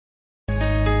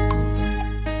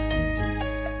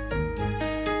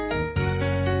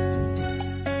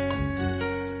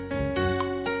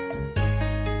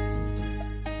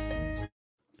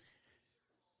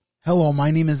Hello, my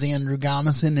name is Andrew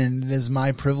Gomison, and it is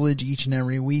my privilege each and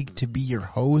every week to be your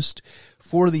host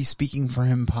for the Speaking for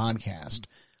Him podcast.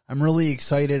 I'm really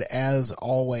excited, as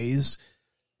always,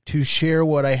 to share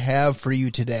what I have for you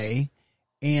today,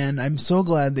 and I'm so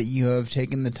glad that you have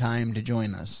taken the time to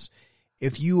join us.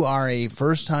 If you are a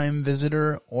first-time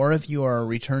visitor or if you are a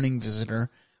returning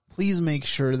visitor, please make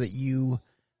sure that you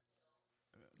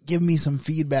give me some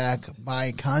feedback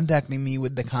by contacting me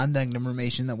with the contact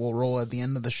information that will roll at the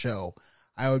end of the show.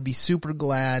 I would be super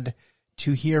glad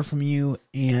to hear from you,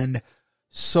 and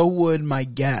so would my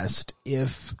guest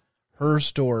if her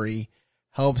story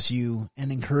helps you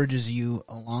and encourages you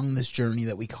along this journey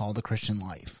that we call the Christian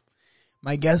life.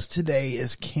 My guest today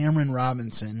is Kamryn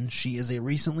Robinson. She is a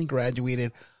recently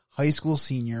graduated high school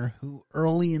senior who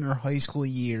early in her high school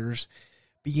years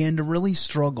began to really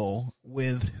struggle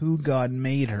with who God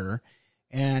made her,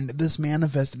 and this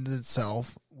manifested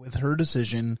itself with her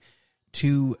decision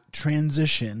to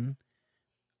transition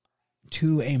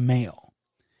to a male.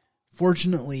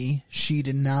 Fortunately, she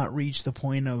did not reach the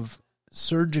point of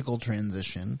surgical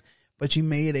transition, but she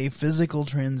made a physical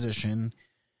transition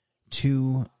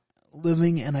to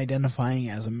living and identifying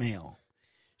as a male.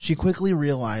 She quickly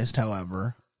realized,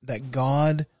 however, that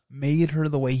God made her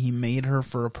the way He made her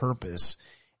for a purpose,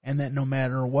 and that no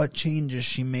matter what changes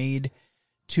she made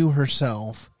to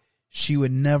herself, she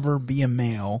would never be a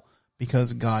male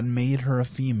because God made her a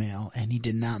female, and He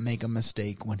did not make a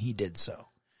mistake when He did so.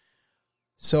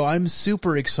 So I'm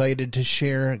super excited to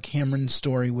share Kamryn's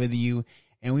story with you,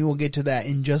 and we will get to that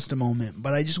in just a moment.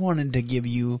 But I just wanted to give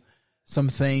you some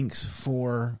thanks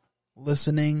for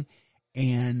listening,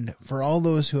 and for all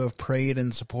those who have prayed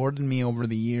and supported me over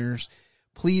the years.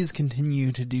 Please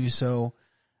continue to do so.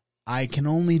 I can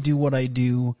only do what I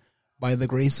do by the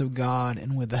grace of God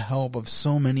and with the help of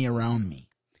so many around me.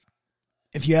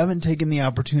 If you haven't taken the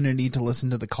opportunity to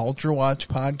listen to the Culture Watch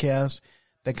podcast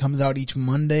that comes out each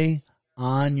Monday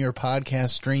on your podcast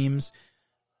streams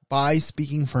by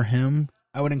Speaking for Him,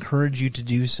 I would encourage you to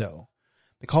do so.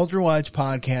 The Culture Watch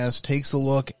podcast takes a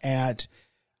look at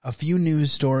a few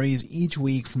news stories each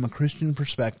week from a Christian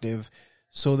perspective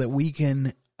so that we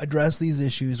can address these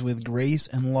issues with grace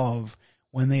and love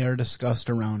when they are discussed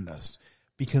around us.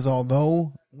 Because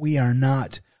although we are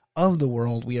not of the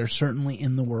world, we are certainly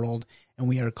in the world, and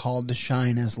we are called to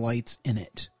shine as lights in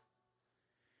it.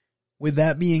 With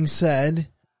that being said,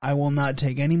 I will not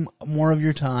take any more of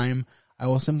your time. I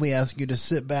will simply ask you to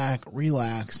sit back,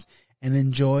 relax, and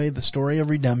enjoy the story of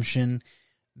redemption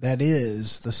that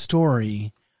is the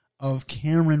story of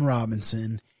Kamryn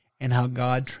Robinson and how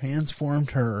God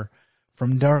transformed her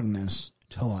from darkness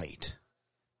to light.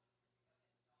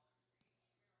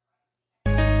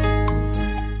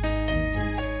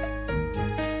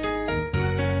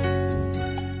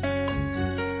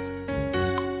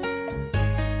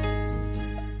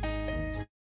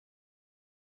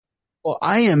 Well,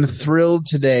 I am thrilled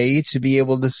today to be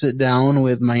able to sit down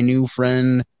with my new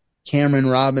friend,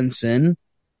 Kamryn Robinson.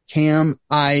 Cam,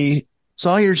 I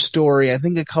saw your story, I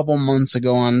think a couple months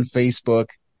ago on Facebook,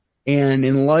 and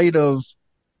in light of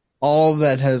all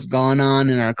that has gone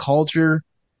on in our culture,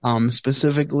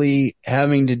 specifically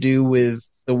having to do with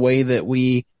the way that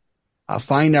we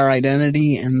find our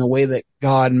identity and the way that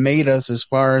God made us as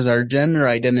far as our gender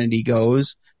identity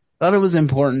goes, thought it was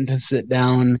important to sit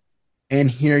down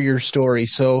and hear your story.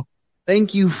 So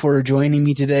thank you for joining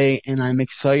me today, and I'm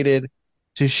excited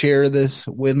to share this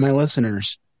with my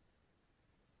listeners.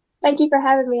 Thank you for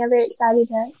having me. I'm very excited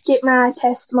to get my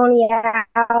testimony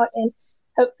out and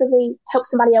hopefully help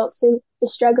somebody else who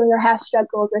is struggling or has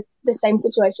struggled with the same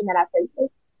situation that I've been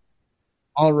through.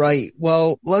 All right.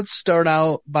 Well, let's start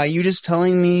out by you just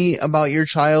telling me about your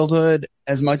childhood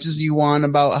as much as you want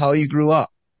about how you grew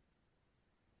up.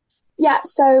 Yeah,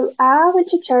 so I went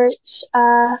to church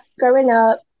growing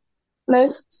up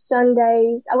most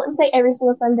Sundays. I wouldn't say every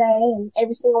single Sunday and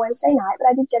every single Wednesday night, but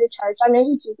I did go to church. I knew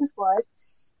who Jesus was.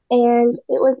 And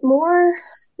it was more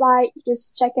like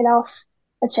just checking off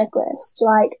a checklist.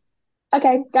 Like,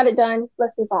 okay, got it done.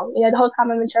 Let's move on. The whole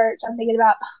time I'm in church, I'm thinking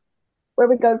about where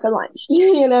we go for lunch,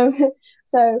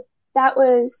 So that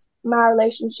was my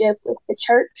relationship with the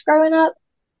church growing up.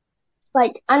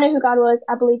 Like, I knew who God was.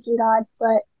 I believed in God,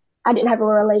 but I didn't have a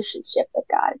relationship with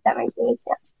God, if that makes any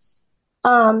sense.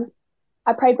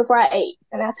 I prayed before I ate,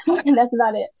 and that's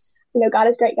about it. God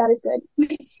is great. God is good.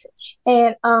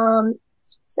 And,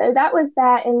 so that was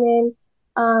that. And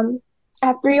then, I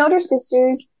have 3 older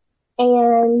sisters,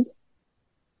 and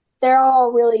they're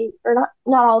all really, or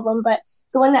not all of them, but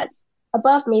the one that's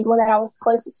above me, the one that I was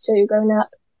closest to growing up,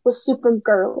 was super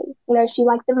girly. She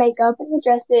liked the makeup and the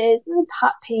dresses and the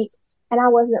hot pink, and I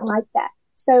wasn't like that.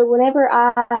 So whenever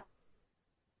I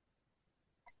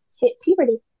hit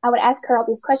puberty, I would ask her all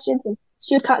these questions and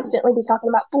she would constantly be talking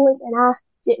about boys and I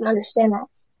didn't understand that.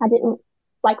 I didn't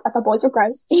like, I thought boys were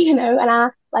gross, and I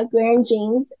liked wearing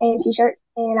jeans and t-shirts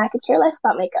and I could care less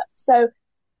about makeup. So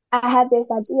I had this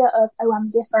idea of, oh, I'm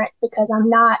different because I'm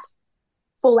not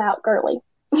full out girly,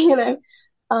 you know?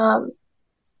 Um,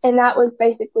 and that was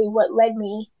basically what led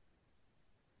me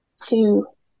to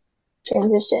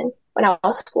transition when I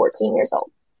was 14 years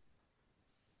old.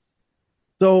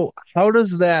 So how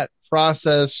does that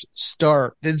process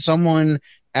start? Did someone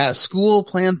at school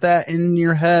plant that in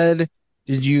your head?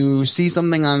 Did you see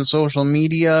something on social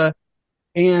media?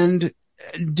 And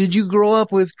did you grow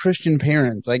up with Christian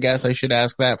parents? I guess I should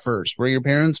ask that first. Were your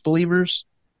parents believers?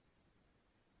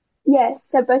 Yes,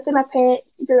 so both of my parents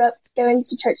grew up going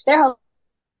to church their whole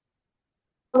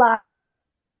lives,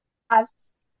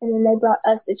 and then they brought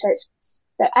us to church.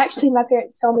 So actually, my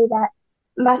parents told me that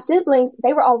my siblings,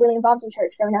 they were all really involved in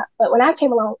church growing up. But when I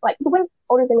came along, like the one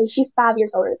older than me, she's 5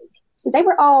 years older than me. So they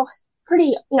were all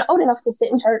pretty, old enough to sit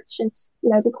in church and,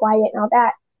 be quiet and all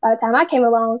that by the time I came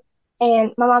along.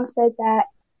 And my mom said that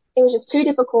it was just too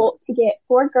difficult to get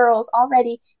 4 girls all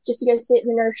ready just to go sit in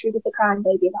the nursery with a crying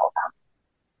baby the whole time.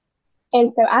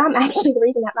 And so I'm actually the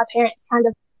reason that my parents kind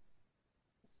of,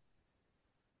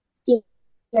 you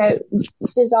know,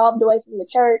 dissolved away from the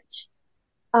church,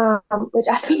 which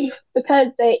I think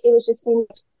because it was just seemed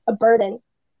like a burden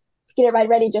to get everybody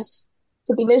ready just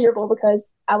to be miserable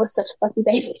because I was such a fussy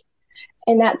baby.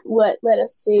 And that's what led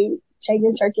us to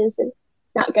changing churches and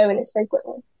not going as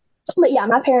frequently. But yeah,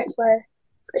 my parents were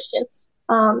Christian.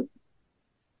 And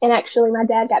actually my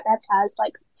dad got baptized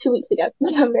like 2 weeks ago.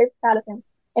 So I'm very proud of him.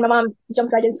 And my mom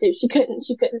jumped right into it. She couldn't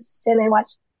stand there and watch,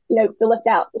 feel left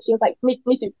out. So she was like, me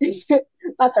too.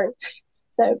 My turn.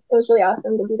 So it was really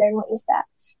awesome to be there and witness that.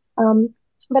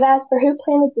 But as for who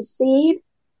planted the seed,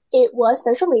 it was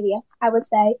social media, I would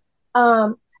say.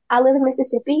 I live in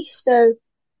Mississippi, so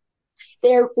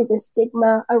there is a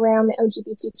stigma around the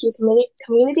LGBTQ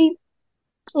community.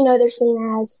 They're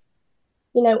seen as,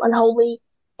 unholy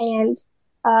and,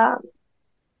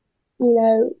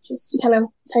 just you kind of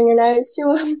turn your nose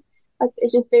to them. Like,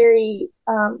 it's just very,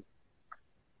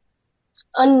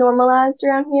 unnormalized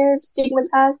around here,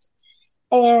 stigmatized.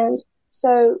 And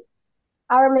so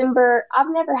I remember I've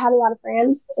never had a lot of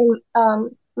friends in,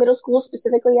 middle school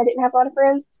specifically. I didn't have a lot of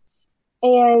friends.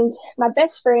 And my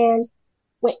best friend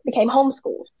became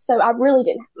homeschooled. So I really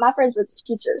didn't. My friends were the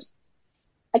teachers.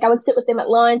 Like I would sit with them at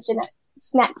lunch and at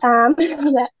snack time.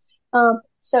 that.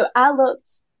 So I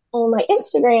looked on my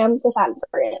Instagram to find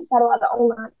friends. I had a lot of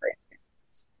online friends.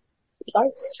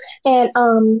 Sorry.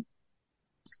 And,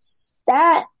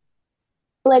 that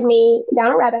led me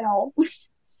down a rabbit hole.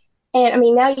 And I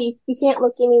mean, now you can't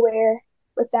look anywhere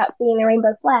without seeing a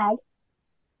rainbow flag.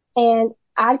 And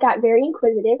I got very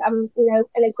inquisitive. I'm, an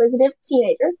inquisitive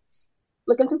teenager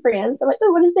looking for friends. I'm like,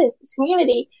 oh, what is this? This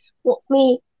community wants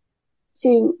me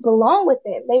to belong with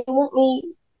them. They want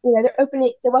me,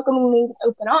 they're welcoming me with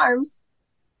open arms.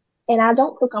 And I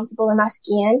don't feel comfortable in my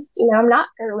skin. I'm not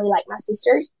girly like my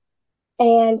sisters.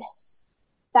 And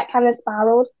that kind of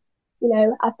spiraled.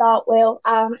 I thought, well,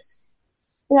 I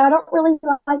don't really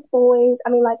like boys.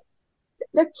 I mean, like,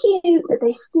 they're cute, but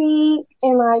they stink,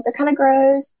 and like, they're kind of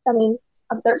gross. I mean,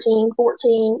 I'm 13,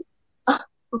 14.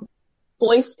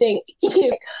 Boys stink.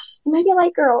 Maybe I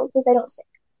like girls, but they don't stink.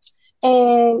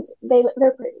 And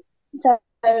they're pretty. So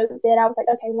then I was like,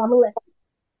 okay, well, I'm gonna listen.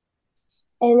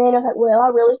 And then I was like, well, I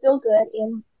really feel good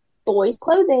in boys'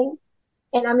 clothing,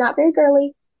 and I'm not very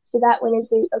girly. So that went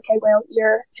into, okay, well,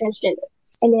 you're transgender.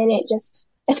 And then it just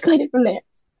escalated from there.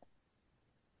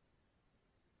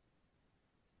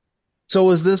 So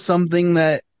was this something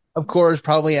that, of course,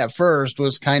 probably at first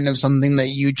was kind of something that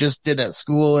you just did at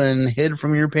school and hid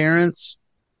from your parents?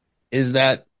 Is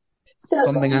that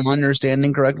something I'm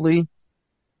understanding correctly?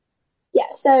 Yeah,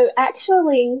 so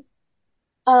actually,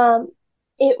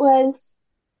 it was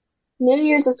New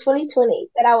Year's of 2020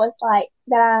 that I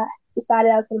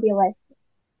decided I was going to be a lesbian.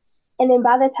 And then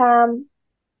by the time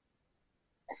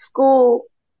school,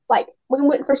 like, we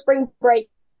went for spring break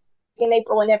in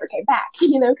April and never came back,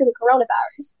 because of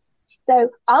coronavirus. So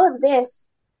all of this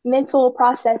mental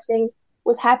processing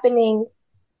was happening,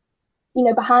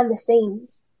 behind the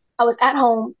scenes. I was at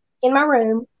home in my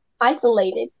room,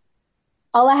 isolated.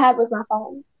 All I had was my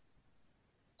phone.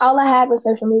 All I had was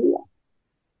social media.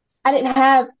 I didn't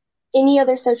have any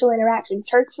other social interaction.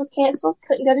 Church was canceled.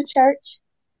 Couldn't go to church.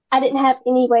 I didn't have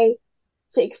any way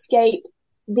to escape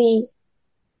the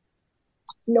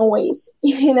noise,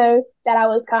 that I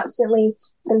was constantly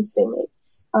consuming.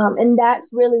 And that's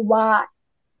really why,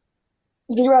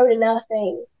 zero to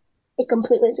nothing. It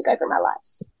completely took over my life.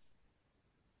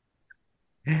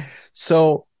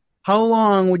 So, how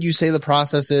long would you say the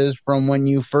process is from when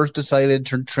you first decided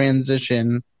to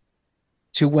transition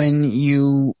to when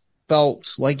you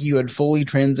felt like you had fully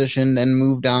transitioned and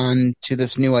moved on to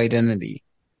this new identity?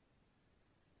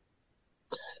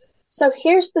 So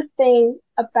here's the thing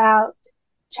about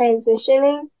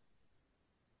transitioning.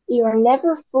 You are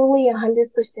never fully 100%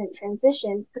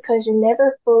 transition because you're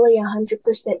never fully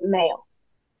 100% male.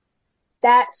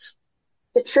 That's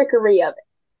the trickery of it.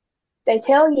 They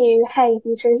tell you, hey, if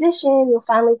you transition, you'll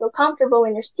finally feel comfortable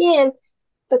in your skin.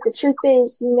 But the truth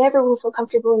is, you never will feel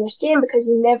comfortable in your skin because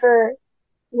you never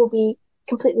will be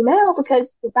completely male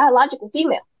because you're biologically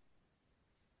female.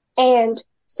 And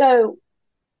so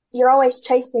you're always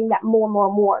chasing that more,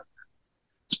 more, more.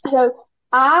 So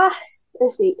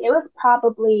let's see, it was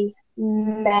probably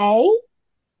May,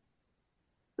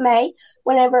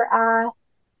 whenever I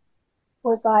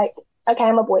was like, okay,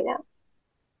 I'm a boy now.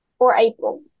 Or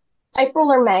April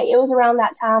or May. It was around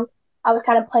that time. I was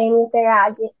kind of playing with the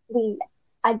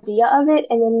idea of it.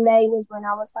 And then May was when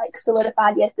I was like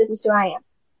solidified, yes, this is who I am.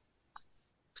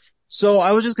 So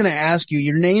I was just going to ask you,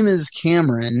 your name is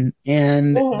Kamryn,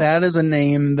 and Mm-hmm. that is a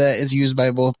name that is used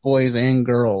by both boys and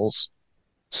girls.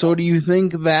 So do you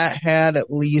think that had at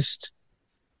least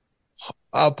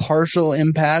a partial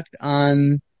impact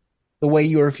on the way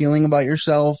you are feeling about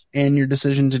yourself and your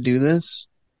decision to do this?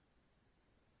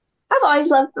 I've always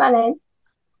loved my name.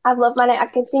 I've loved my name. I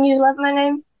continue to love my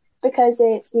name because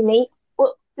it's unique.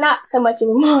 Well, not so much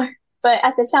anymore, but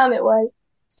at the time it was,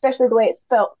 especially the way it's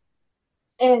spelled.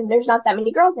 And there's not that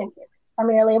many girls named Cameron. It's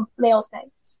primarily a male's name.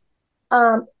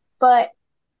 But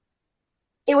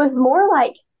it was more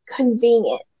like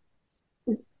convenient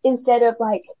instead of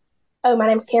like, oh, my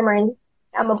name's Kamryn.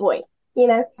 I'm a boy. You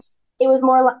know, it was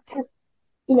more like, cause,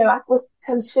 I was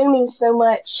consuming so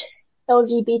much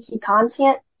LGBT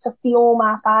content to fuel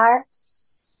my fire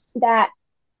that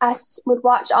I would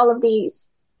watch all of these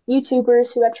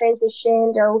YouTubers who had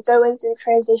transitioned or were going through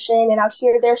transition, and I'd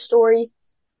hear their stories,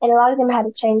 and a lot of them had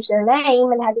to change their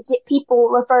name and had to get people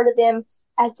refer to them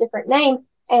as different names,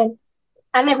 and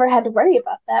I never had to worry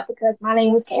about that because my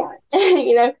name was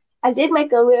Kamryn. I did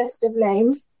make a list of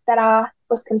names that I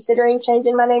was considering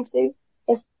changing my name to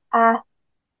if I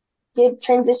did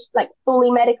transition, like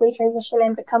fully medically transition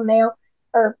and become male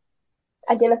or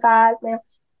identify as male.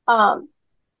 Um,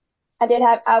 I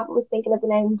was thinking of the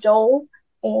name Joel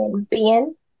and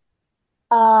Ben.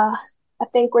 I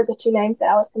think were the two names that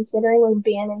I was considering was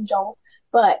Ben and Joel,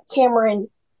 but Kamryn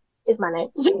is my name.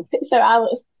 So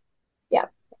yeah.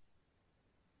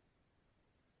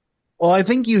 Well, I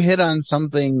think you hit on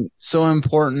something so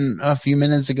important a few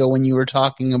minutes ago when you were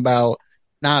talking about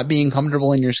not being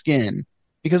comfortable in your skin.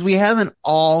 Because we haven't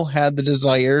all had the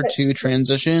desire to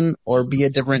transition or be a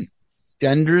different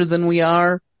gender than we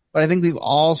are, but I think we've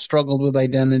all struggled with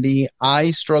identity.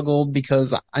 I struggled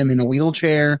because I'm in a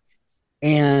wheelchair,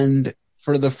 and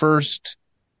for the first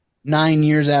 9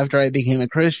 years after I became a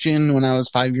Christian, when I was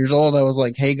 5 years old, I was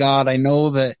like, hey, God, I know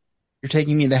that you're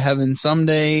taking me to heaven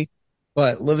someday,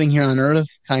 but living here on earth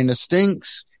kind of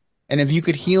stinks. And if you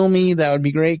could heal me, that would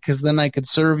be great because then I could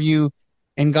serve you.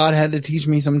 And God had to teach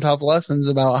me some tough lessons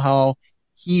about how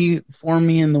he formed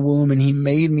me in the womb and he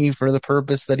made me for the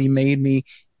purpose that he made me.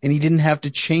 And he didn't have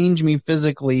to change me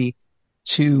physically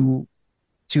to,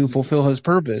 to fulfill his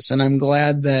purpose. And I'm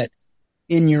glad that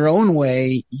in your own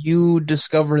way, you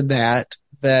discovered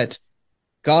that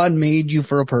God made you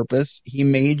for a purpose. He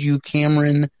made you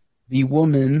Kamryn, the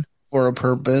woman, for a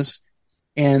purpose,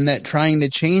 and that trying to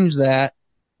change that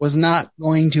was not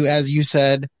going to, as you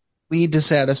said, lead to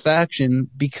satisfaction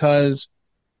because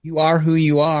you are who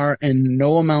you are, and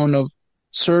no amount of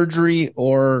surgery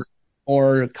or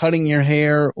cutting your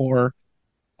hair or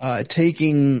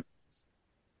taking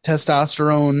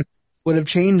testosterone would have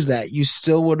changed that. You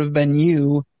still would have been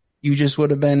you. You just would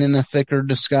have been in a thicker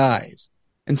disguise.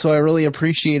 And so I really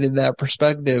appreciated that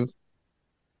perspective.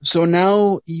 So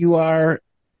now you are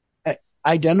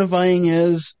identifying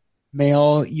as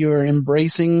male. You're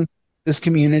embracing this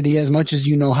community as much as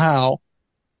you know how.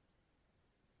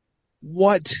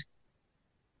 What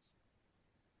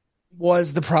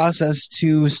was the process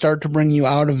to start to bring you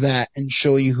out of that and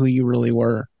show you who you really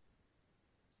were?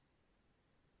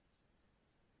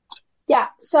 Yeah.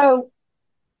 So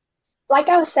like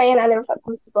I was saying, I never felt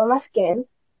comfortable in my skin.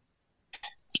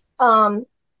 Um,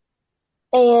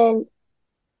 and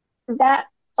that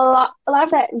a lot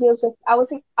of that deals with I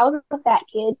was a fat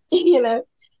kid,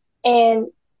 and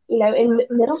in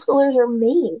middle schoolers are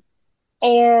mean,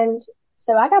 and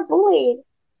so I got bullied,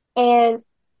 and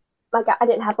like I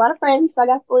didn't have a lot of friends, so I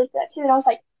got bullied for that too. And I was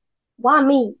like, why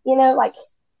me? Like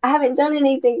I haven't done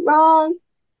anything wrong.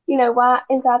 Why?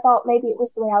 And so I thought maybe it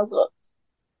was the way I looked.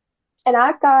 And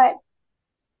I got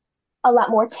a lot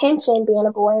more attention being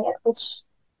a boy, which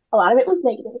a lot of it was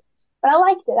negative, but I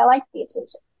liked it. I liked the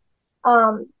attention.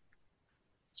 Um,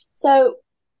 so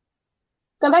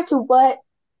going back to what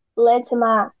led to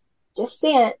my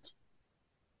descent,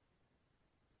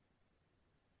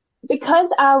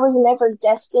 because I was never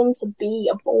destined to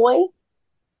be a boy,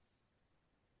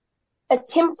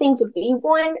 attempting to be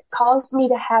one caused me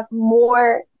to have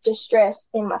more distress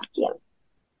in my skin.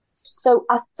 So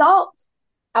I thought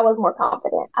I was more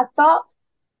confident. I thought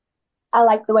I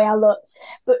liked the way I looked,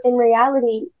 but in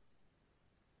reality,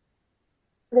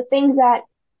 the things that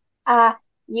I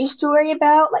used to worry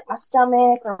about, like my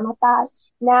stomach or my thighs,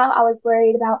 now I was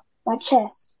worried about my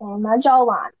chest and my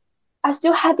jawline. I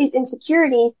still had these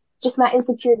insecurities, just my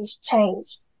insecurities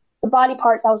changed. The body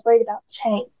parts I was worried about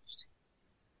changed.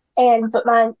 But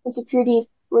my insecurities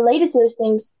related to those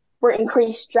things were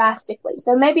increased drastically.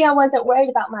 So maybe I wasn't worried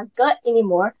about my gut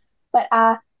anymore, but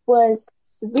I was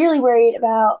severely worried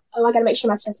about, oh, I gotta make sure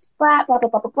my chest is flat, blah, blah,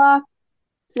 blah, blah, blah.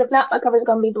 Because if not, my cover's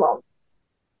gonna be blown.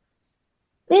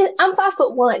 I'm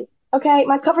 5'1", okay?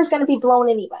 My cover's gonna be blown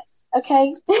anyways,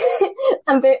 okay?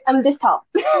 I'm this tall.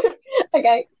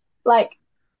 Okay? Like,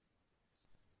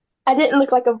 I didn't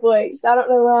look like a boy, so I don't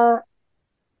know why.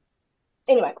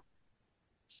 Anyway.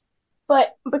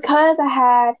 But because I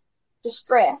had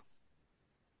distress,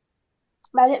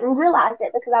 but I didn't realize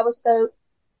it because I was so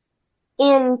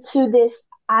into this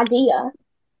idea,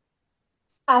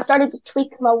 I started to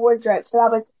tweak my wardrobe. So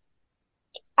I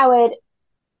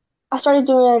started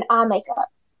doing eye makeup.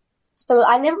 So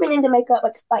I never been into makeup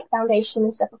like foundation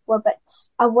and stuff before, but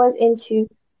I was into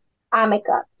eye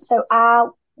makeup. So I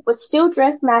would still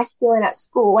dress masculine at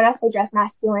school. When I say dress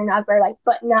masculine, I'd wear like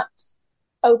button ups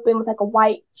open with like a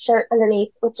white shirt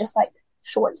underneath with just like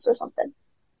shorts or something.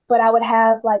 But I would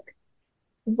have like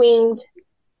winged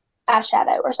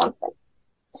eyeshadow or something.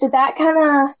 So that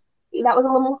was a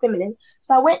little more feminine.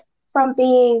 So I went from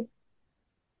being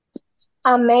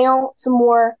a male to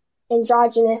more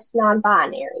androgynous,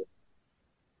 non-binary.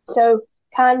 So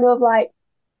kind of like,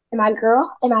 am I a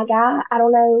girl? Am I a guy? I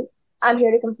don't know. I'm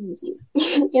here to confuse you,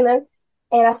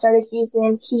 And I started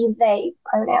using he, they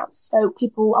pronouns. So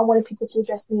I wanted people to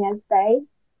address me as they.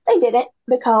 They didn't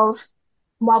because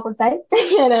why would they?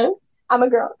 I'm a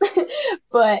girl.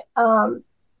 But,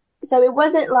 so it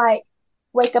wasn't like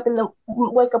wake up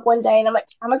one day and I'm like,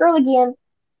 I'm a girl again.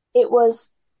 It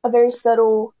was a very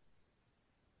subtle,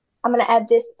 I'm going to add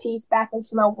this piece back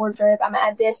into my wardrobe. I'm going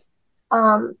to add this,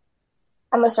 I'm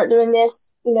going to start doing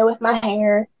this, with my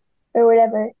hair or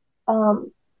whatever.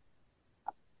 And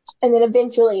then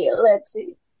eventually it led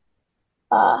to,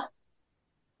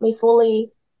 me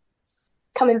fully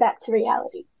coming back to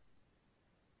reality.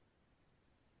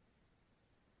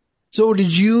 So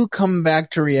did you come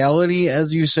back to reality,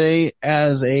 as you say,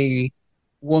 as a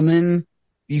woman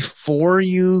before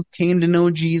you came to know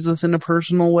Jesus in a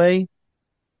personal way?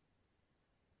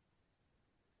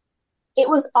 It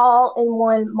was all in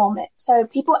one moment. So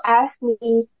people ask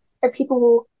me, or people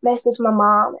will message my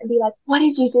mom and be like, what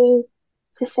did you do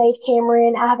to save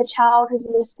Kamryn? I have a child who's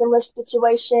in a similar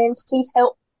situation. Please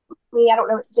help me. I don't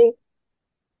know what to do.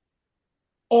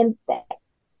 And the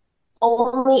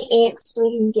only answer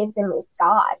you can give them is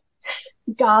God.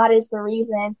 God is the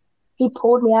reason he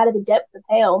pulled me out of the depths of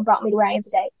hell and brought me to where I am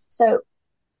today. So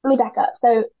let me back up.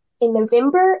 So in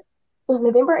November, it was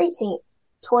November 18th,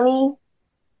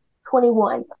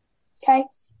 2021. Okay.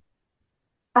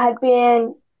 I had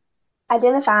been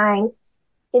identifying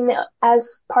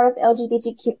as part of the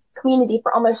LGBT community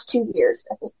for almost 2 years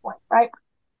at this point, right?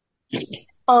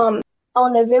 On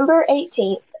November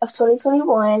 18th of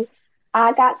 2021,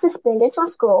 I got suspended from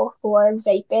school for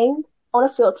vaping on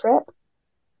a field trip.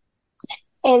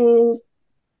 And,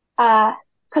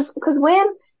 cause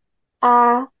when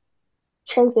I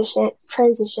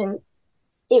transitioned,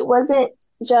 it wasn't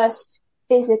just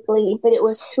physically, but it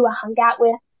was who I hung out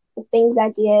with, the things I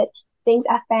did, things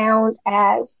I found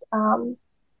as,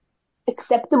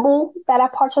 acceptable that I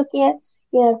partook in.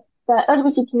 The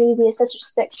LGBT community is such a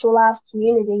sexualized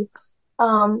community.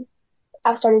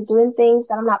 I started doing things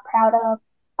that I'm not proud of.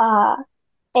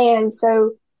 And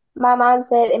so my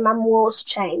mindset and my morals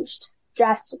changed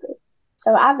drastically.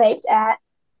 So I vaped at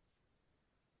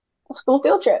a school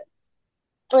field trip.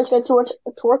 I went to go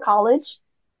tour college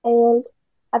and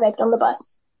I vaped on the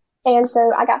bus. And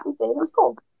so I got suspended from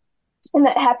school. And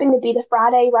that happened to be the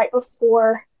Friday right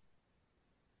before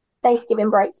Thanksgiving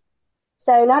break.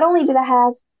 So not only did I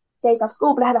have days off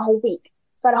school, but I had a whole week.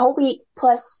 So I had a whole week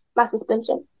plus my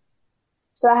suspension.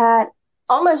 So I had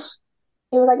almost,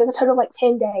 it was like a total of like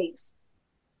 10 days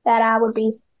that I would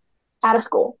be out of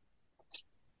school.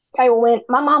 Okay, well, when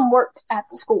my mom worked at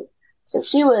the school, so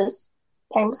she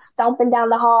came stomping down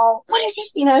the hall. What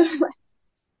is this?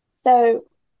 So,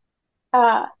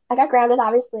 I got grounded,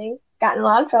 obviously, got in a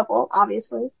lot of trouble,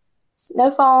 obviously. No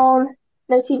phone,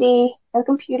 no TV, no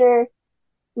computer,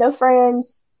 no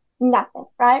friends, nothing,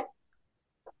 right?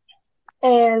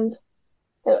 And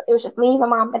so it was just me, my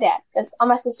mom, my dad, because all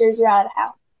my sisters were out of the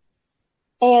house.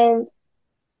 And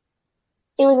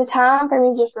it was a time for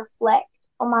me to just reflect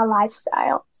on my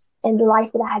lifestyle and the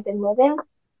life that I had been living.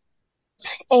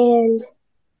 And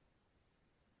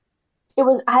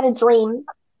I had a dream,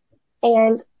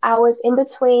 and I was in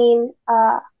between,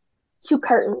 two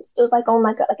curtains. It was like on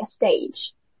like a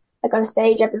stage. Like on a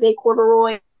stage, you have the big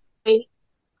corduroy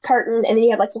curtain, and then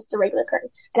you have like just a regular curtain.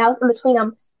 And I was in between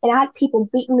them, and I had people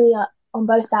beating me up on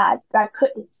both sides, but I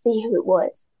couldn't see who it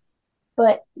was.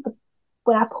 But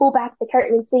when I pulled back the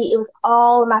curtain and see, it was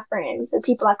all of my friends, the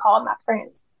people I called my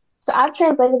friends. So I've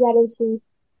translated that into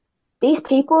these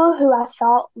people who I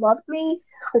thought loved me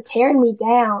were tearing me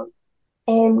down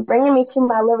and bringing me to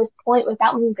my lowest point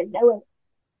without me even knowing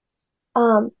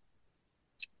it.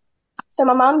 So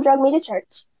my mom dragged me to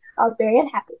church. I was very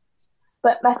unhappy.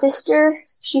 But my sister,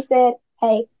 she said,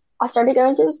 hey, I started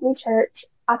going to this new church.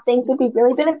 I think it'd be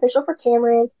really beneficial for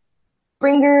Kamryn.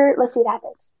 Bring her, let's see what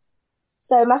happens.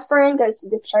 So my friend goes to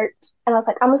the church, and I was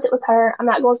like, I'm gonna sit with her. I'm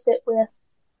not gonna sit with,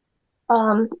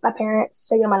 my parents.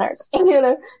 They get on my nerves.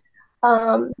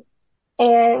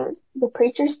 And the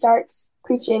preacher starts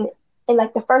preaching, and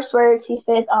like the first words he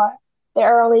says are, there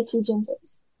are only two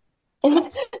genders.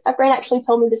 And my friend actually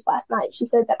told me this last night. She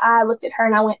said that I looked at her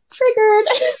and I went, triggered.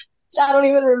 I don't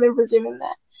even remember doing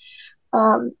that.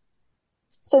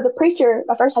 So the preacher,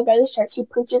 my first time I go to church, he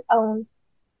preaches on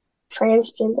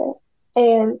transgender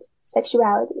and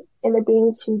sexuality and there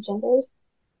being two genders.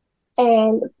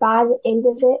 And by the end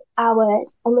of it, I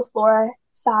was on the floor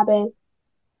sobbing,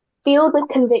 filled with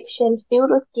conviction, filled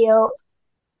with guilt,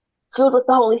 filled with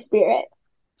the Holy Spirit.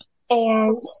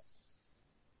 And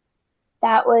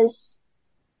that was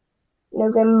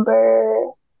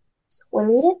November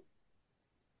 20th,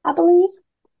 I believe.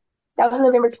 That was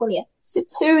November 20th. So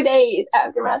 2 days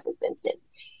after my suspension.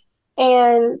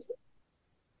 And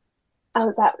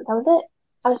that was it.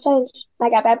 I was changed. I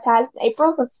got baptized in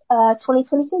April of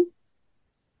 2022.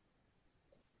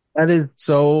 That is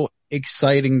so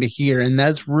exciting to hear. And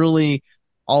that's really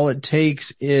all it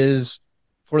takes is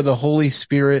for the Holy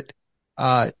Spirit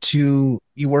to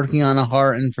be working on a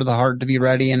heart and for the heart to be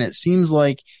ready. And it seems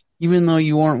like even though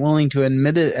you weren't willing to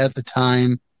admit it at the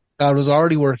time, God was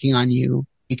already working on you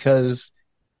because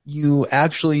you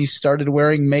actually started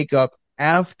wearing makeup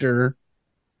after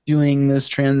doing this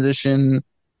transition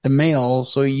to male.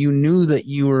 So you knew that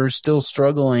you were still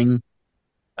struggling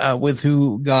with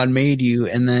who God made you.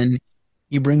 And then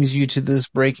he brings you to this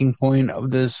breaking point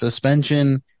of this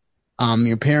suspension.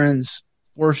 Your parents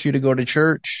force you to go to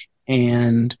church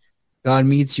and God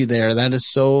meets you there. That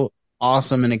is so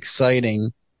awesome and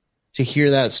exciting to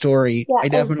hear that story. Yeah, I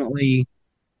definitely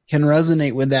can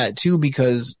resonate with that too,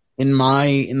 because in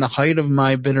the height of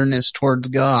my bitterness towards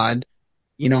God,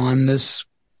 I'm this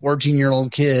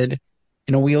 14-year-old kid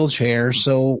in a wheelchair.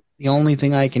 So the only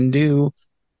thing I can do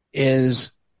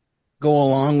is go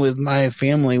along with my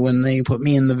family when they put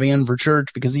me in the van for church,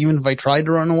 because even if I tried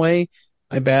to run away,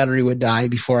 my battery would die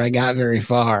before I got very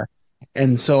far.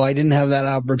 And so I didn't have that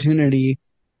opportunity.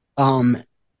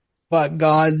 But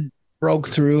God broke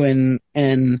through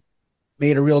and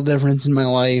made a real difference in my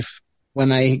life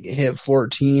when I hit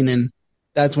 14, and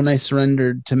that's when I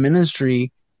surrendered to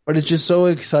ministry. But it's just so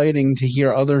exciting to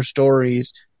hear other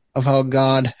stories of how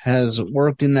God has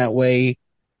worked in that way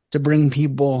to bring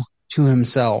people to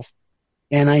himself.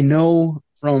 And I know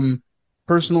from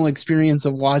personal experience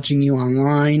of watching you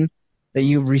online that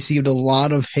you've received a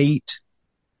lot of hate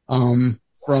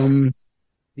from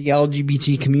the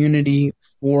LGBT community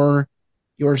for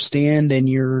your stand and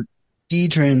your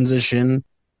detransition.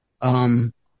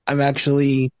 I've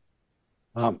actually,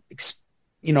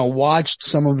 watched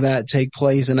some of that take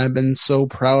place, and I've been so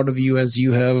proud of you as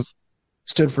you have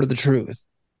stood for the truth.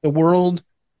 The world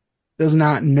does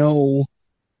not know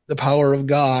the power of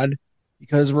God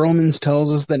because Romans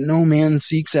tells us that no man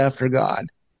seeks after God.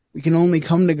 We can only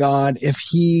come to God if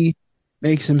he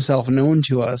makes himself known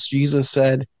to us. Jesus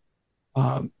said,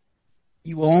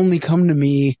 you will only come to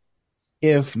me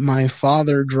if my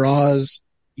Father draws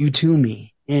you to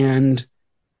me. And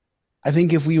I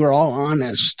think if we were all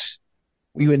honest,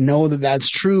 we would know that that's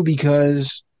true,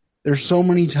 because there's so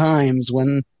many times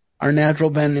when our natural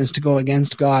bent is to go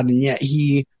against God, and yet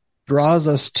he draws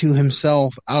us to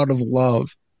himself out of love.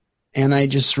 And I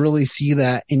just really see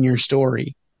that in your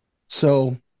story.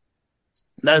 So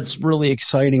that's really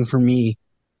exciting for me,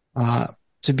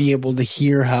 to be able to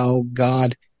hear how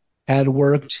God had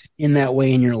worked in that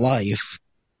way in your life.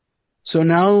 So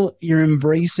now you're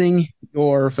embracing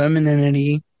your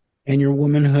femininity and your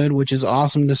womanhood, which is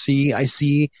awesome to see. I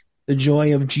see the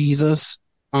joy of Jesus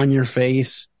on your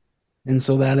face. And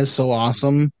so that is so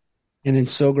awesome. And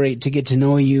it's so great to get to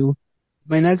know you.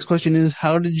 My next question is,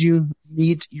 how did you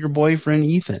meet your boyfriend,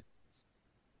 Ethan?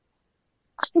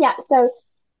 Yeah, so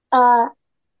uh,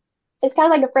 it's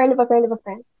kind of like a friend of a friend of a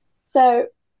friend. So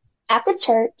after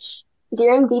church,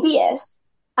 during VBS,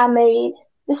 I made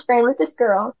this friend with this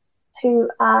girl who,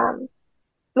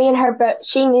 me and her both,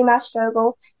 she knew my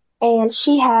struggle, and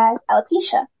she has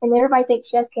alopecia, and everybody thinks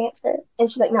she has cancer, and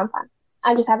she's like, no, I'm fine.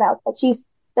 I just have alopecia. She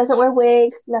doesn't wear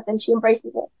wigs, nothing. She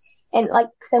embraces it. And like,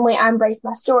 same way I embraced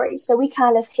my story. So we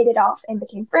kind of hit it off and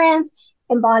became friends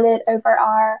and bonded over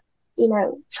our,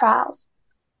 trials.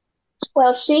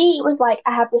 Well, she was like,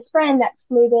 I have this friend that's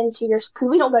moving to your, cause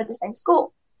we don't go to the same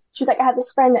school. She was like, I have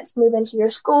this friend that's moving to your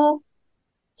school.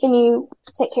 Can you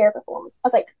take care of it for me? I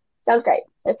was like, sounds great.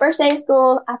 So first day of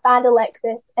school, I find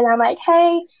Alexis and I'm like,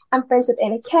 hey, I'm friends with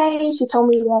Anna Kay. She told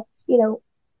me to,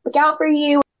 look out for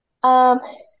you.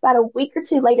 About a week or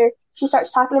two later, she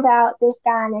starts talking about this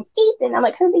guy named Ethan. I'm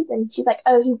like, who's Ethan? She's like,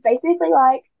 oh, he's basically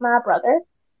like my brother.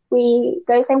 We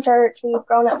go to the same church. We've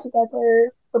grown up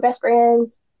together. We're best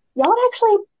friends. Y'all would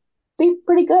actually be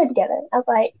pretty good together. I was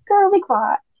like, girl, be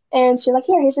quiet. And she's like,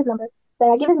 here's his number.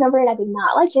 So I give his number and I did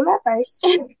not like him at first.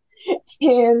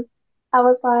 And I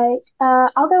was like,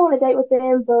 I'll go on a date with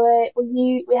him, but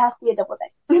it has to be a double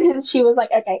date. And she was like,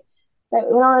 okay. So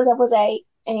we went on a double date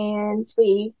and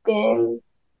we've been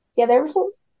together ever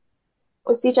since.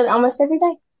 We see each other almost every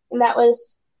day. And that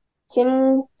was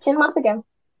 10 months ago.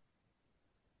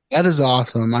 That is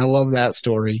awesome. I love that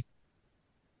story.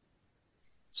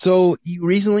 So you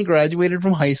recently graduated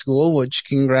from high school, which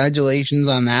congratulations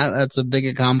on that. That's a big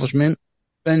accomplishment.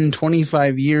 Been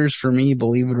 25 years for me,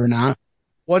 believe it or not.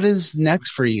 What is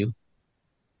next for you?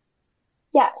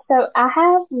 Yeah, so I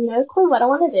have no clue what I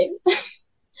want to do.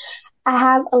 I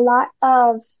have a lot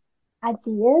of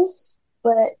ideas,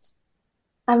 but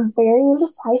I'm very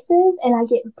indecisive and I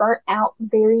get burnt out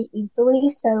very easily.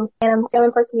 So, and I'm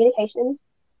going for communications.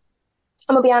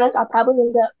 I'm gonna be honest, I'll probably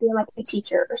end up being like a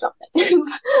teacher or something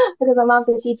because my mom's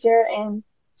a teacher and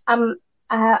I'm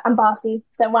I'm bossy,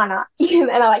 so why not? And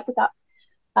I like to talk.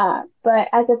 But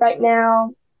as of right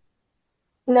now,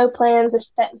 no plans are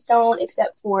set in stone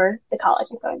except for the college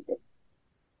I'm going to.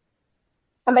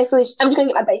 I'm just gonna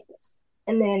get my basics,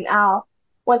 and then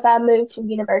once I move to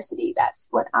university, that's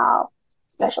when I'll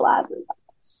specialize in something.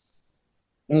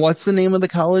 And what's the name of the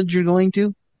college you're going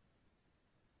to?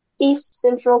 East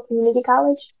Central Community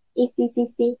College,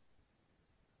 ECCC.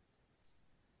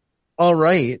 All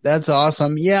right. That's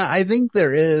awesome. Yeah, I think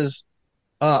there is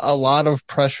a lot of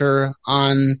pressure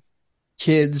on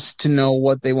kids to know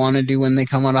what they want to do when they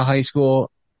come out of high school.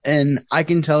 And I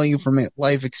can tell you from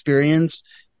life experience,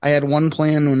 I had one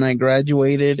plan when I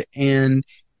graduated, and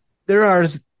there are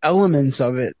elements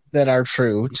of it that are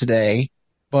true today,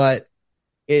 but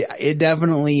it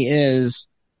definitely is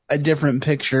a different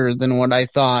picture than what I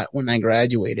thought when I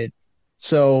graduated.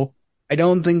 So I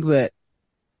don't think that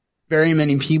very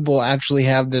many people actually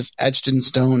have this etched in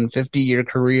stone 50-year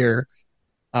career,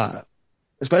 uh,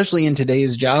 especially in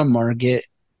today's job market,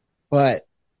 but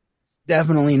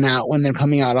definitely not when they're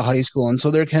coming out of high school. And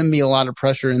so there can be a lot of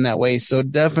pressure in that way. So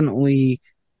definitely,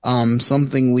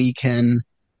 something we can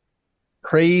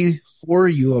pray for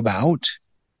you about.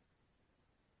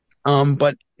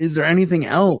 But is there anything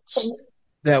else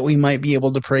that we might be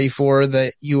able to pray for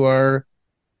that you are,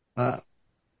 uh,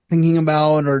 thinking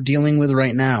about or dealing with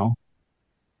right now?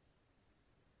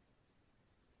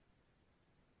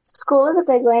 School is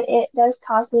a big one. It does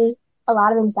cause me a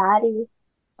lot of anxiety,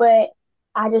 but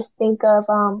I just think of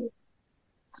I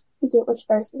forget which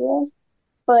verse it is,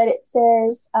 but it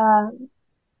says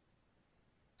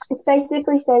it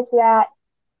basically says that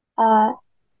uh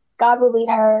God will lead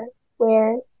her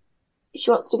where she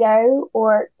wants to go,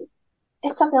 or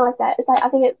it's something like that. It's like I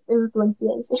think it's in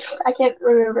Philippians. I can't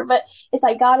remember, but it's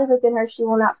like God is within her; she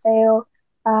will not fail.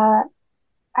 Uh,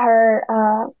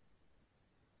 her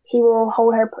He will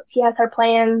hold her. He has her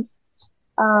plans.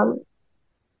 Um,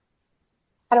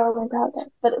 I don't remember how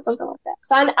that, but it's something like that.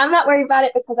 So I'm not worried about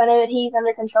it because I know that He's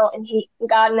under control and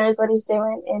God knows what He's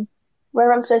doing, and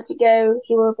wherever I'm supposed to go,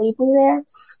 He will lead me there.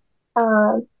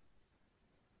 Um,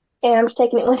 and I'm just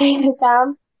taking it one day at a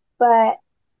time. But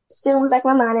still in the back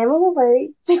of my mind, I'm a little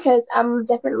worried because I'm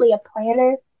definitely a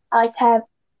planner. I like to have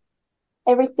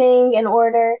everything in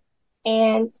order,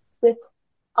 and with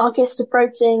August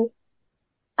approaching,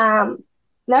 I'm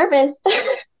nervous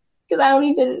because I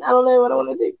don't know what I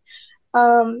want to do.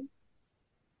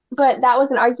 But that was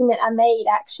an argument I made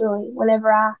actually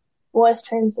whenever I was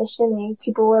transitioning.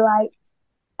 People were like,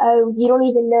 "Oh, you don't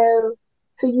even know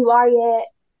who you are yet.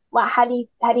 Well, how do you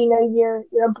know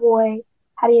you're a boy?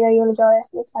 How do you know you want to go this?"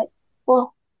 And it's like,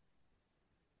 well,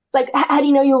 like how do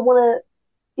you know you'll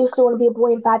still want to be a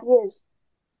boy in 5 years?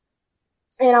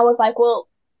 And I was like, well,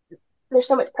 there's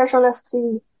so much pressure on us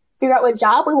to figure out what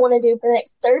job we want to do for the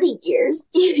next 30 years.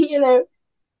 You know,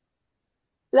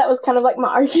 that was kind of like my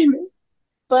argument.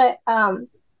 But, I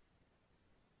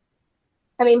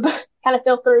mean, kind of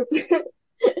fell through.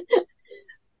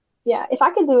 Yeah, if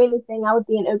I could do anything, I would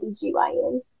be an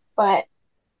OBGYN. But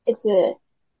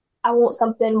I want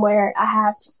something where I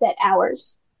have set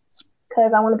hours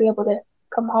because I want to be able to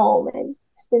come home and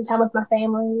spend time with my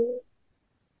family,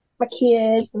 my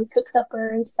kids, and cook supper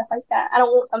and stuff like that. I don't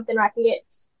want something where I can get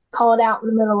called out in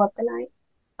the middle of the night.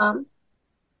 Um,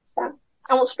 so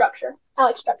I want structure. I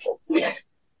like structure.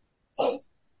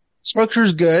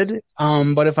 Structure's good.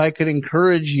 But if I could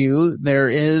encourage you, there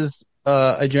is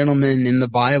a gentleman in the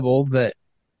Bible that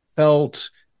felt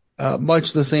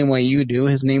much the same way you do.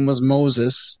 His name was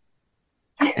Moses,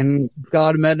 and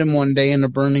God met him one day in a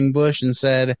burning bush and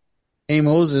said, "Hey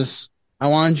Moses, I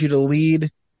want you to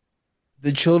lead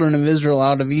the children of Israel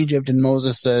out of Egypt." And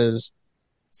Moses says,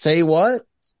 "Say what?"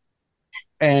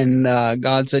 And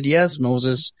God said, "Yes,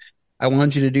 Moses, I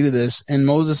want you to do this." And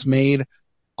Moses made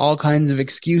all kinds of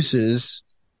excuses.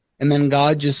 And then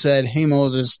God just said, "Hey,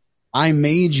 Moses, I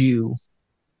made you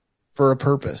for a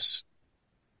purpose."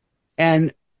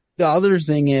 And the other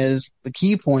thing is, the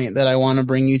key point that I want to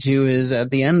bring you to is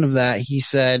at the end of that, he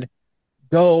said,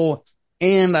 "Go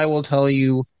and I will tell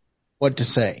you what to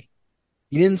say."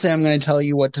 He didn't say, "I'm going to tell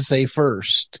you what to say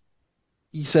first."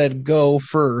 He said, "Go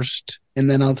first and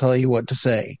then I'll tell you what to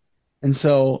say." And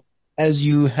so as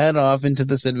you head off into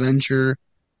this adventure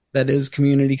that is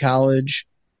community college,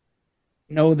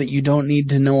 know that you don't need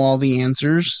to know all the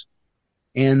answers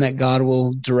and that God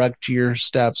will direct your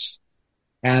steps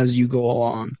as you go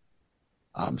along.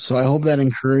 So I hope that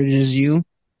encourages you.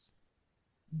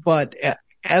 But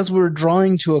as we're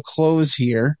drawing to a close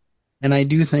here, and I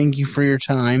do thank you for your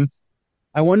time,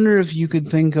 I wonder if you could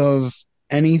think of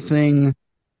anything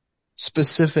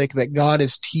specific that God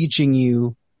is teaching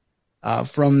you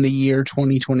from the year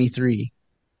 2023.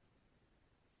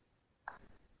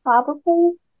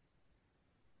 Probably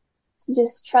to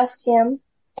just trust him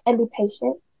and be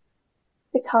patient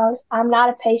because I'm not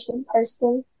a patient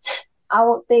person. I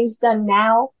want things done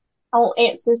now. I want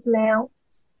answers now.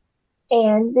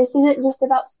 And this isn't just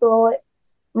about school. It's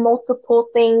multiple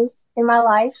things in my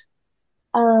life,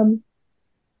 um,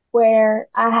 where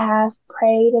I have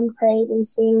prayed and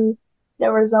seen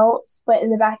no results. But in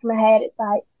the back of my head, it's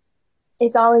like,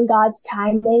 it's all in God's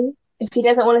timing. If he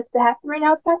doesn't want it to happen right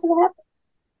now, it's not going to happen.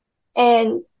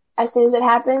 And as soon as it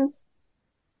happens,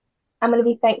 I'm going to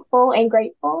be thankful and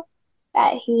grateful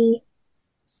that he,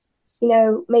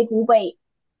 made me wait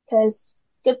because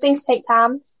good things take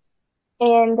time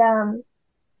and,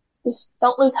 just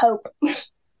don't lose hope.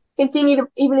 Continue to,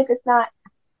 even if it's not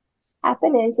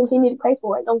happening, continue to pray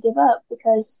for it. Don't give up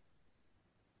because,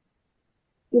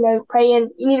 praying,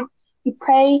 you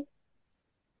pray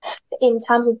in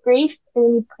times of grief and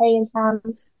then you pray in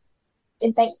times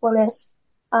in thankfulness.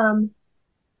 Um,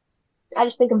 I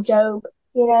just think of Job,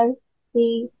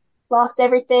 he lost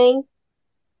everything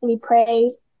and he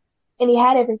prayed and he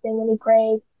had everything and he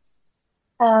prayed.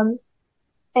 Um,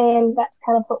 and that's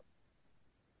kind of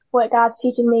what God's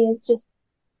teaching me is just,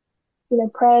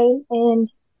 pray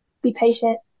and be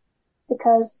patient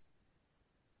because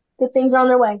good things are on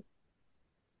their way.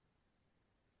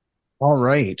 All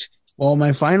right. Well,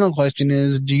 my final question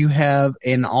is, do you have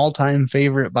an all-time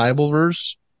favorite Bible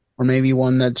verse, or maybe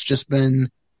one that's just been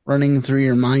running through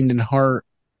your mind and heart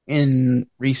in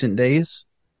recent days?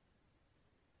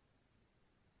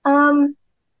 Um,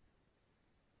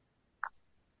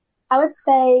 I would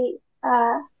say,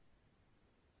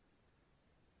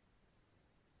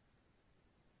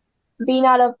 be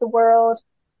not of the world.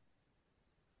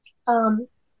 Um,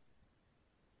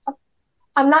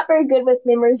 I'm not very good with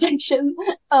memorization,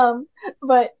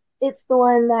 but it's the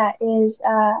one that is,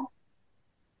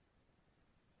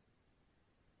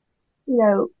 we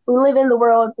live in the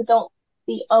world, but don't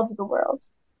be of the world.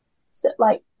 So,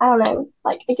 like, I don't know.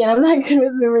 Like, again, I'm not good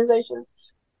with memorization.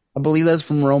 I believe that's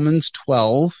from Romans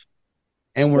 12.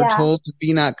 And we're Yeah. told to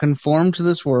be not conformed to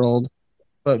this world,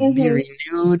 but be Mhm.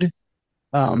 renewed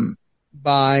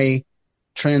by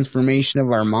transformation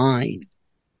of our mind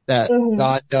that Mhm.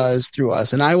 God does through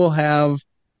us. And I will have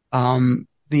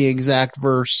the exact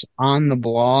verse on the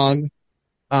blog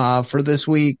for this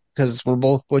week because we're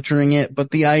both butchering it.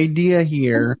 But the idea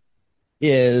here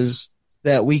is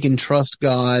that we can trust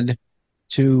God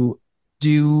to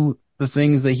do the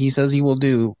things that he says he will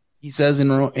do. He says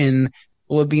in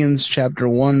Philippians chapter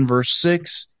 1, verse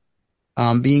 6,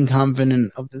 being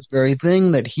confident of this very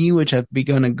thing, that he which hath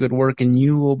begun a good work in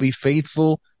you will be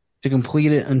faithful to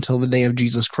complete it until the day of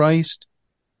Jesus Christ.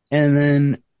 And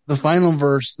then the final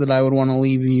verse that I would want to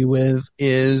leave you with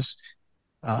is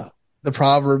the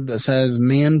proverb that says,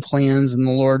 man plans and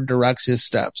the Lord directs his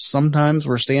steps. Sometimes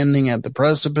we're standing at the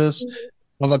precipice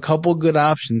of a couple good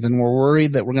options and we're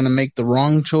worried that we're going to make the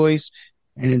wrong choice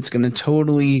and it's going to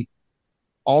totally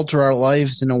alter our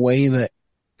lives in a way that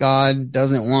God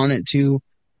doesn't want it to.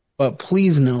 But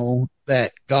please know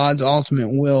that God's ultimate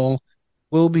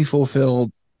will be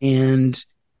fulfilled. And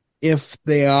if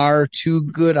they are two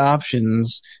good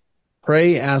options,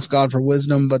 pray, ask God for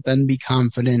wisdom, but then be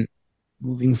confident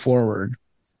moving forward.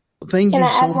 Thank Can you I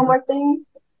so add one much. more thing?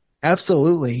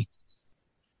 Absolutely.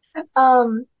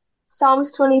 Um,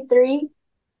 Psalms 23.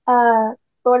 Lord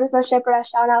is my shepherd; I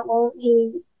shall not want.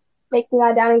 He makes me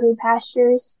lie down in green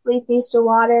pastures, leads me to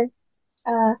water.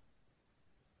 Uh,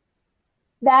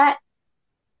 that.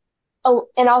 Oh,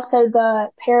 and also the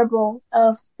parable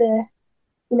of the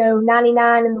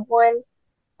 99 and the one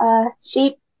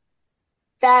sheep.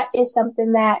 That is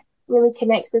something that really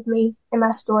connects with me in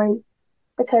my story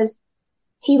because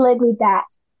he led me back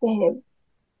to him.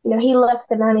 He left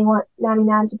the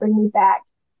 99 to bring me back.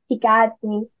 He guides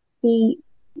me. He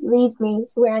leads me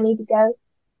to where I need to go.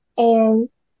 And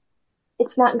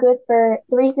it's not good for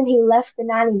the reason he left the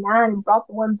 99 and brought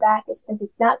the one back is because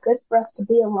it's not good for us to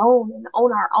be alone and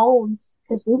on our own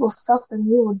because we will suffer and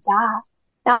we will die.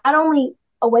 Not only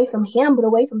away from him, but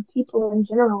away from people in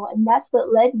general. And that's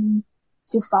what led me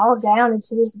to fall down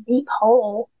into this deep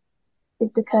hole is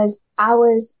because I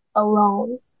was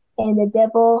alone and the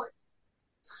devil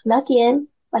snuck in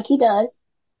like he does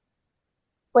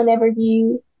whenever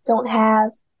you don't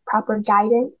have proper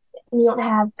guidance and you don't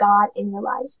have God in your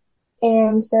life.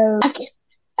 And so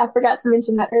I forgot to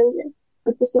mention that earlier,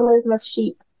 but the symbolism of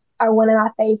sheep are one of my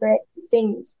favorite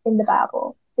things in the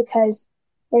Bible because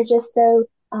they're just so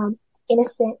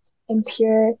innocent and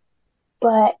pure,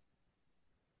 but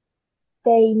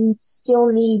they still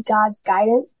need God's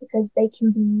guidance because they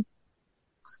can be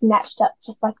snatched up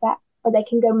just like that, or they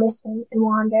can go missing and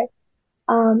wander.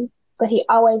 But he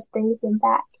always brings them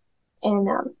back, and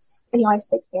he always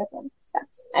takes care of them. So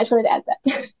I just wanted to add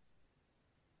that.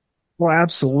 Well,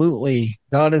 absolutely.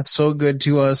 God is so good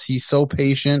to us. He's so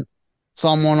patient.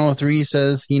 Psalm 103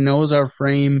 says he knows our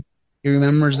frame. He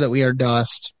remembers that we are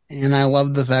dust. And I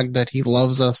love the fact that he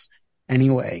loves us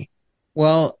anyway.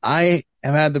 Well, I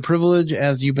have had the privilege,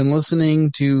 as you've been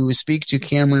listening, to speak to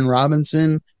Kamryn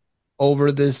Robinson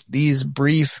over these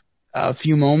brief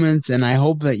few moments, and I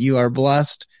hope that you are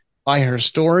blessed by her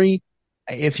story.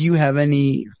 If you have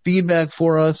any feedback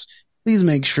for us, please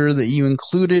make sure that you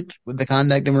include it with the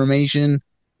contact information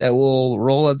that will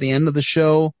roll at the end of the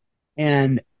show.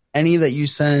 And any that you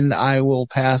send, I will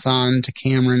pass on to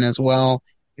Kamryn as well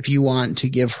if you want to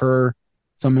give her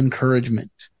some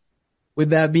encouragement.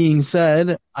 With that being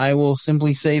said, I will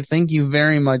simply say thank you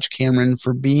very much, Kamryn,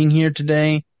 for being here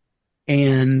today.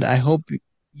 And I hope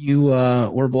you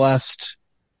were blessed.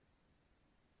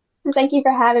 Thank you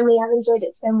for having me. I've enjoyed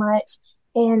it so much,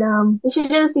 and we should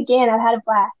do this again. I've had a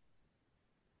blast.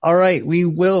 All right, we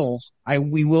will.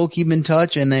 We will keep in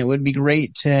touch, and it would be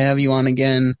great to have you on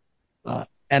again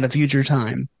at a future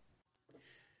time.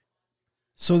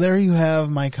 So there you have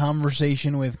my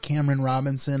conversation with Kamryn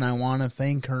Robinson. I want to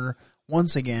thank her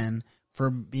once again for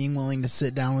being willing to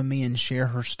sit down with me and share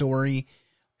her story.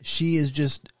 She is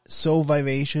just so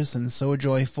vivacious and so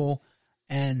joyful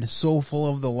and so full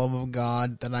of the love of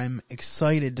God that I'm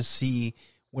excited to see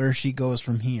where she goes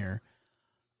from here.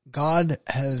 God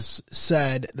has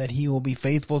said that he will be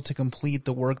faithful to complete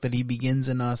the work that he begins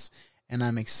in us, and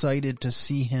I'm excited to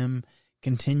see him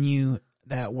continue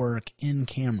that work in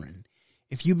Kamryn.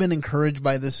 If you've been encouraged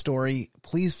by this story,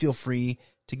 please feel free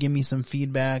to give me some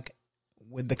feedback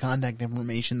with the contact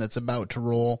information that's about to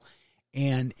roll.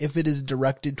 And if it is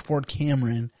directed toward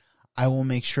Kamryn, I will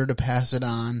make sure to pass it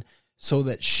on so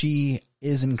that she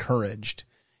is encouraged.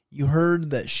 You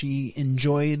heard that she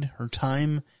enjoyed her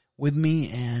time with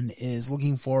me and is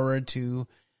looking forward to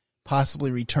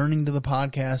possibly returning to the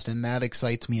podcast, and that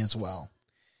excites me as well.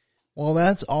 Well,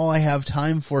 that's all I have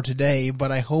time for today,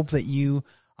 but I hope that you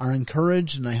are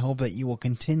encouraged, and I hope that you will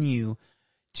continue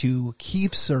to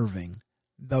keep serving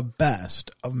the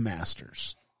best of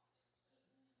masters.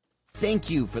 Thank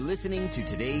you for listening to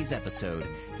today's episode.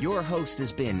 Your host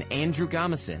has been Andrew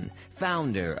Gomison,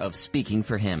 founder of Speaking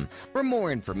for Him. For more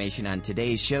information on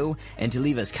today's show and to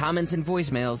leave us comments and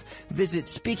voicemails, visit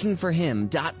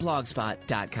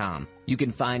speakingforhim.blogspot.com. You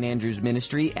can find Andrew's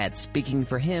ministry at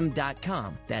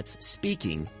speakingforhim.com. That's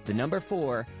speaking, the number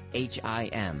 4,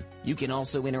 HIM. You can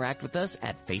also interact with us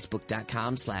at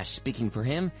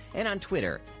facebook.com/speakingforhim and on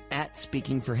Twitter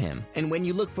 @speakingforhim. And when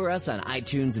you look for us on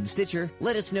iTunes and Stitcher,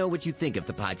 let us know what you think of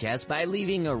the podcast by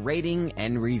leaving a rating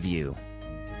and review.